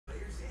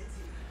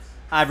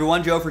Hi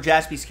everyone, Joe for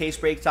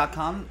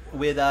JaspysCaseBreaks.com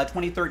with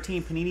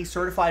 2013 Panini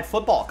Certified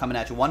Football coming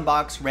at you. One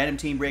box, random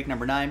team break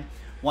number 9.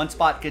 One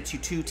spot gets you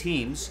 2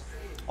 teams.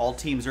 All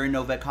teams are in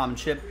no vet common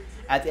chip.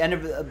 At the end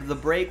of the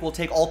break, we'll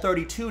take all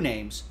 32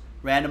 names,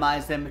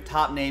 randomize them,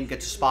 top name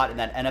gets a spot in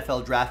that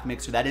NFL draft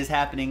mixer. That is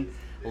happening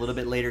a little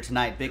bit later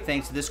tonight. Big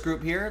thanks to this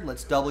group here.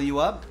 Let's double you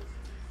up.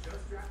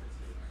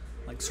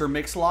 Like Sir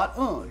Mix-a-Lot,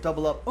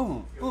 double up,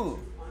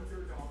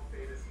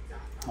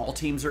 All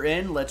teams are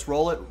in. Let's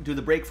roll it. Do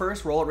the break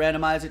first. Roll it,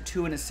 randomize it.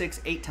 2 and a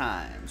 6, 8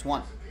 times.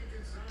 1,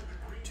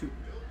 2.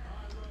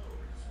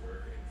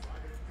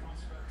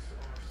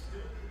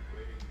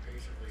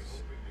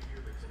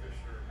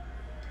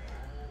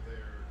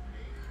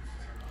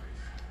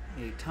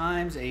 8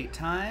 times, 8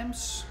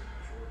 times.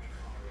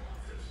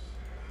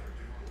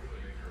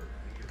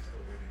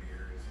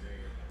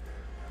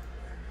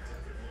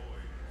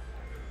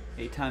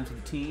 Eight times for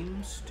the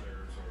teams.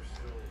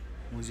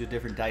 We'll use a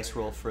different dice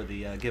roll for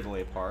the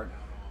giveaway part.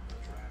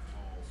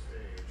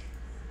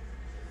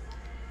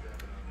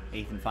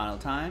 8th and final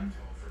time.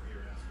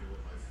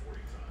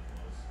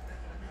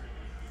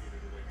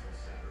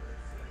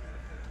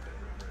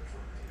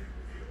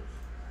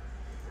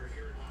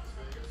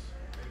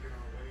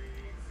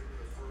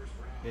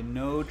 And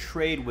no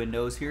trade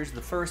windows. Here's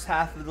the first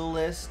half of the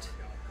list,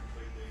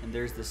 and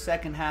there's the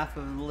second half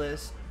of the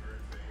list.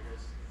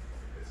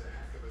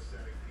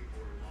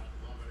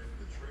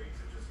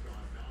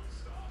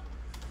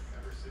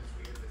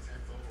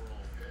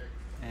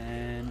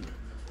 And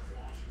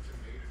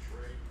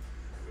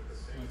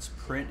let's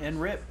print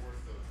and rip.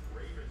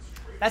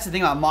 That's the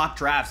thing about mock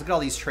drafts. Look at all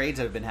these trades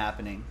that have been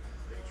happening.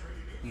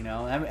 You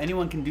know,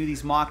 anyone can do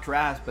these mock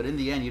drafts, but in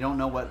the end, you don't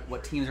know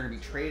what teams are going to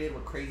be traded,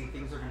 what crazy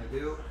things they're going to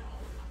do.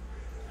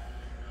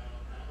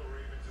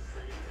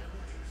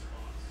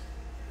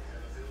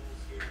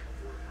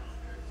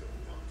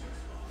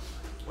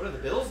 What do the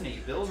Bills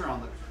need? Bills are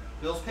on the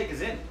Bills pick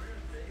is in.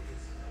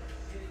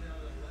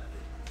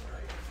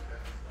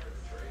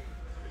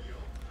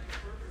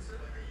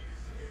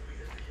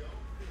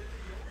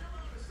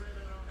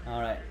 All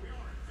right.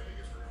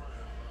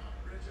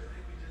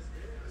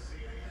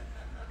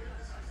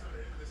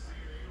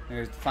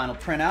 There's the final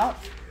printout.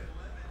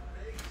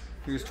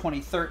 Here's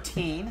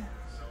 2013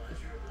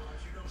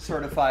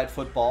 Certified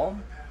Football.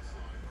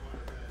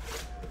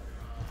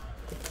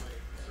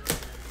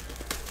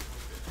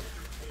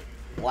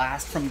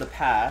 Blast from the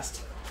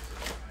past.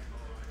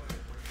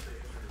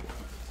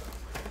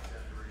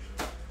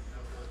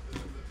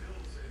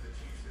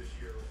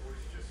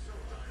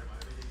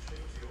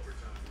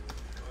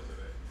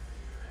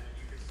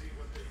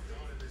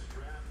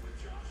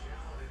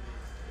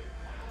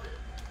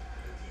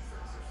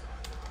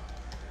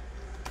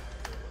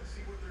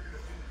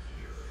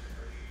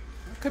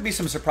 Could be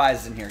some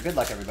surprises in here. Good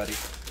luck, everybody.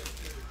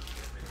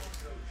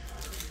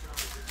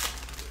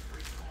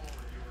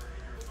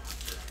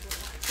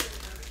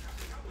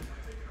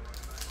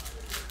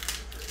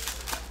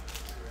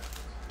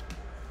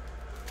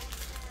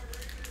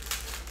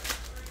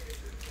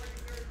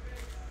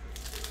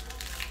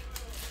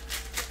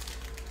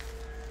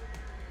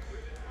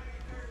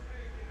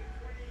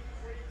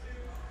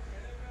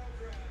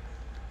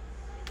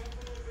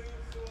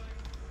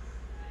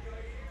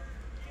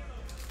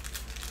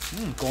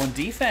 Going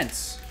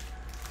defense.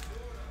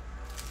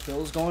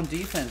 Bills going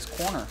defense.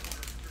 Corner.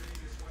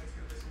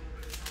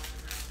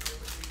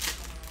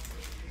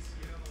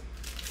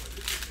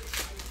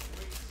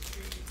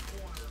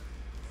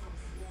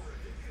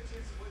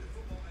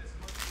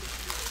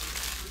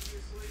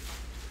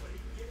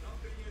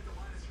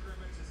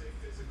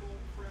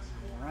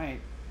 All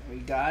right. We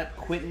got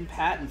Quentin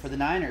Patton for the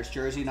Niners.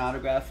 Jersey and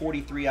autograph.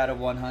 43 out of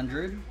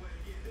 100.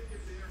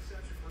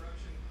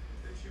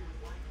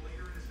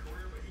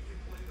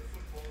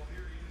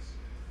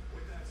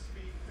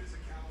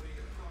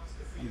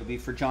 It'll be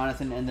for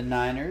Jonathan and the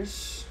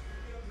Niners.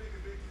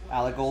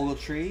 Alec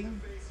Ogletree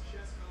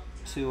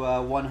to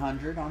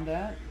 100 on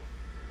that.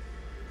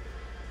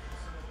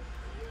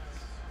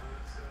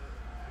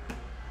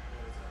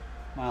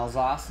 Miles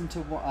Austin to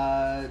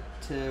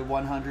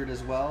 100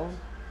 as well.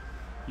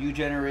 U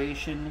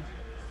Generation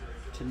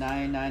to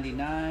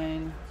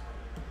 999.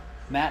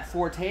 Matt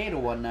Forte to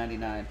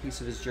 199.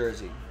 Piece of his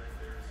jersey.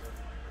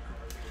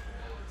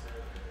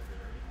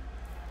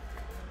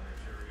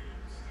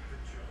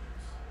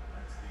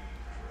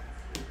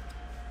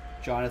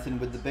 Jonathan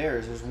with the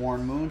Bears. There's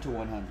Warren Moon to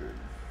 100.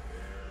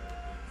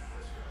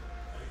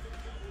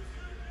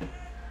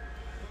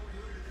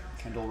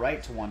 Kendall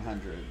Wright to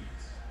 100.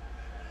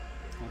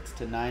 That's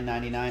to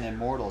 999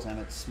 Immortals.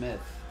 Emmitt Smith.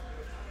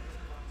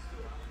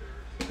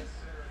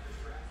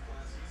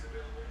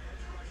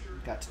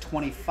 Got to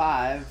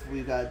 25.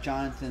 We've got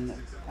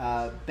Jonathan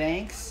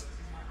Banks.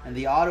 And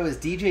the auto is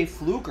DJ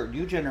Fluker.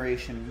 New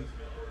Generation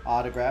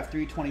autograph.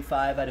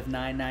 325 out of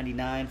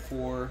 999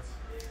 for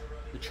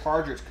the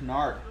Chargers.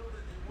 Kennard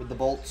with the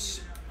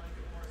Bolts.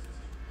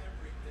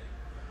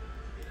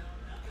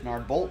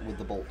 Kennard Bolt with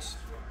the Bolts.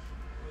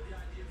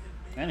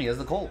 And he has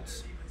the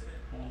Colts.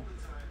 Well,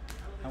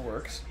 that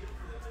works.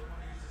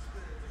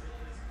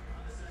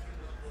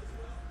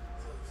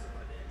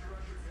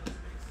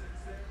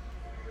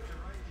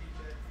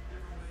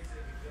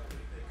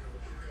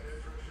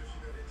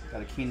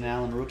 Got a Keenan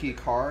Allen rookie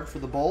card for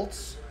the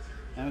Bolts.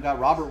 And we got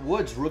Robert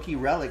Woods rookie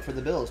relic for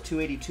the Bills.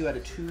 282 out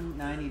of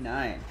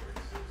 299.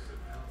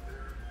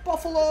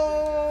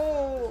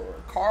 Buffalo!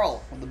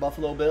 Carl of the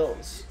Buffalo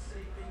Bills.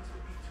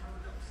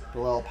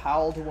 Bilal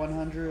Powell to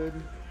 100.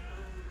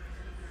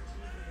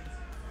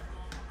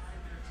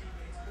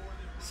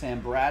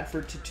 Sam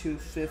Bradford to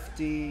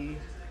 250.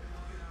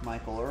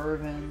 Michael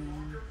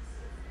Irvin.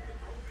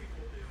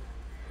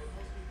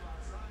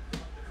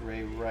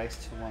 Ray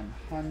Rice to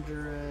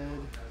 100.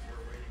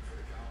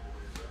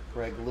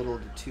 Greg Little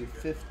to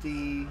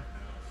 250.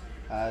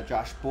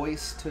 Josh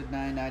Boyce to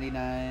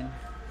 999.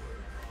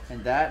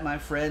 And that, my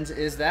friends,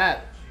 is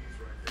that.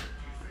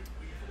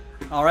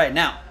 All right,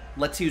 now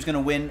let's see who's going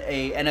to win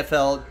a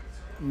NFL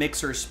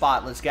mixer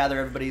spot. Let's gather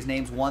everybody's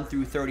names 1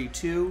 through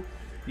 32.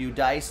 New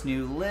dice,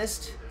 new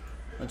list.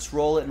 Let's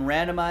roll it and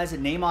randomize it.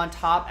 Name on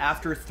top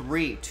after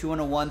 3. 2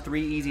 and a 1,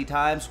 3 easy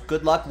times.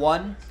 Good luck.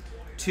 1,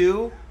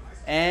 2,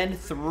 and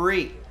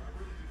 3.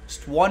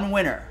 Just one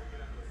winner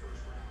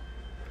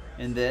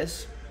in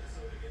this.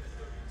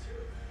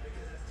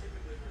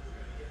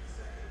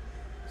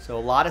 So a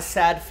lot of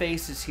sad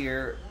faces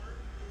here.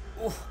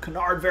 Ooh,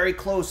 Kennard very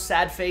close.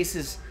 Sad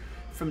faces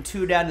from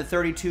 2 down to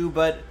 32,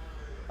 but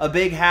a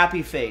big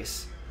happy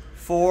face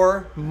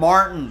for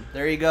Martin.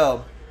 There you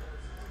go.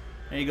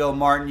 There you go,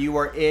 Martin. You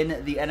are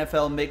in the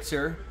NFL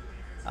Mixer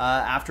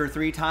after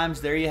 3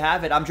 times. There you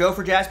have it. I'm Joe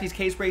for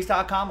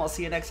JaspysCaseBreaks.com. I'll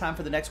see you next time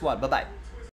for the next one. Bye-bye.